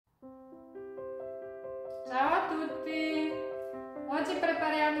tutti! Oggi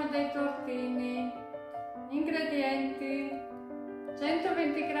prepariamo dei tortini. Ingredienti: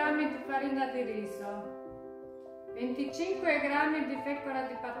 120 g di farina di riso, 25 g di fecola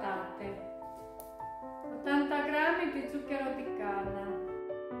di patate, 80 g di zucchero di canna,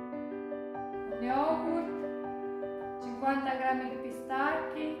 un yogurt, 50 g di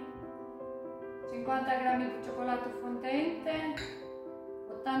pistacchi, 50 g di cioccolato fondente,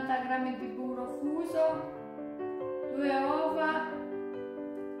 80 g di burro fuso, 2 uova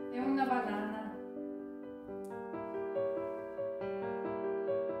e una banana.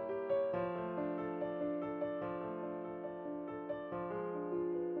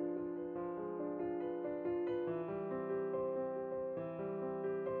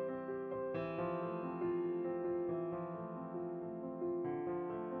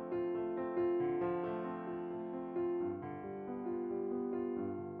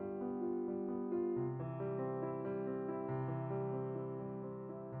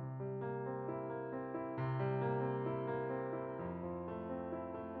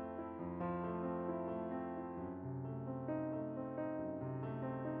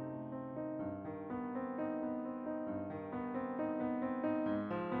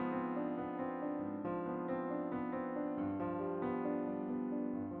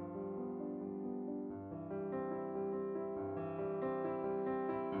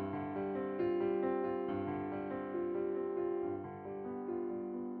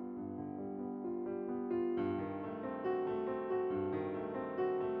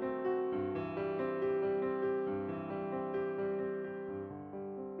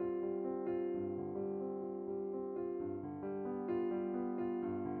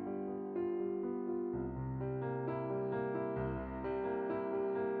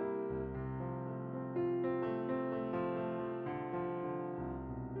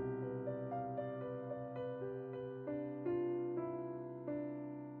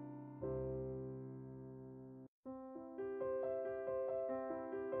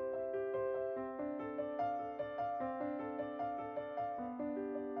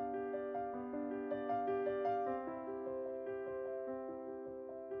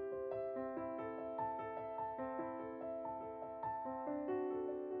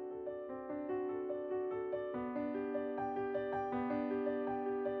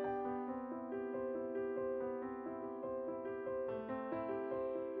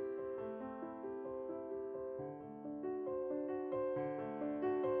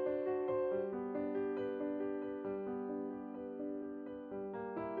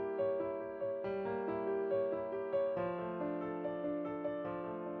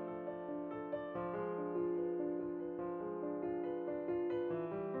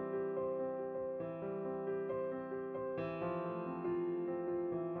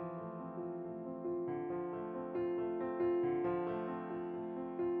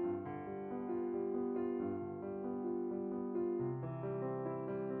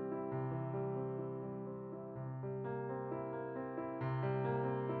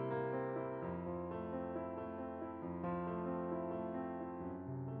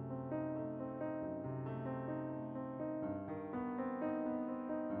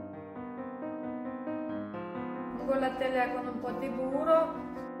 Con la teglia con un po' di burro.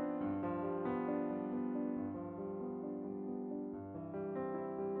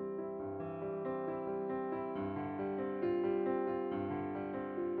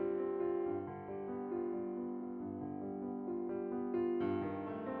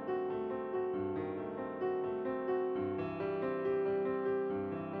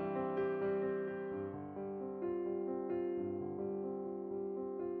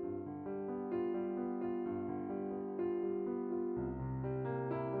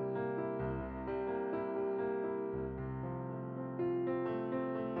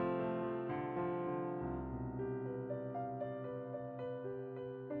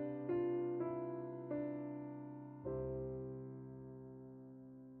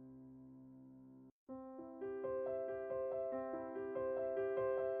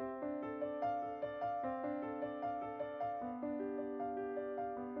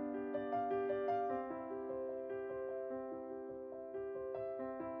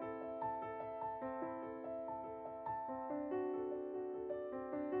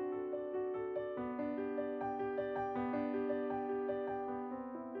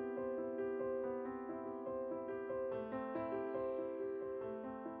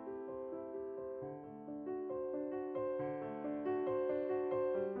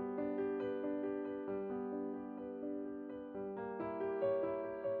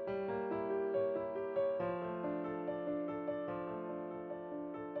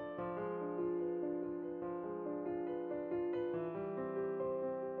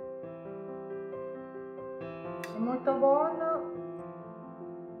 molto buono.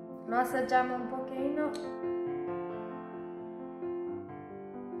 Lo assaggiamo un pochino.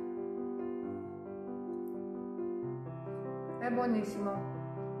 È buonissimo,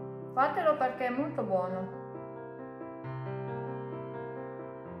 fatelo perché è molto buono.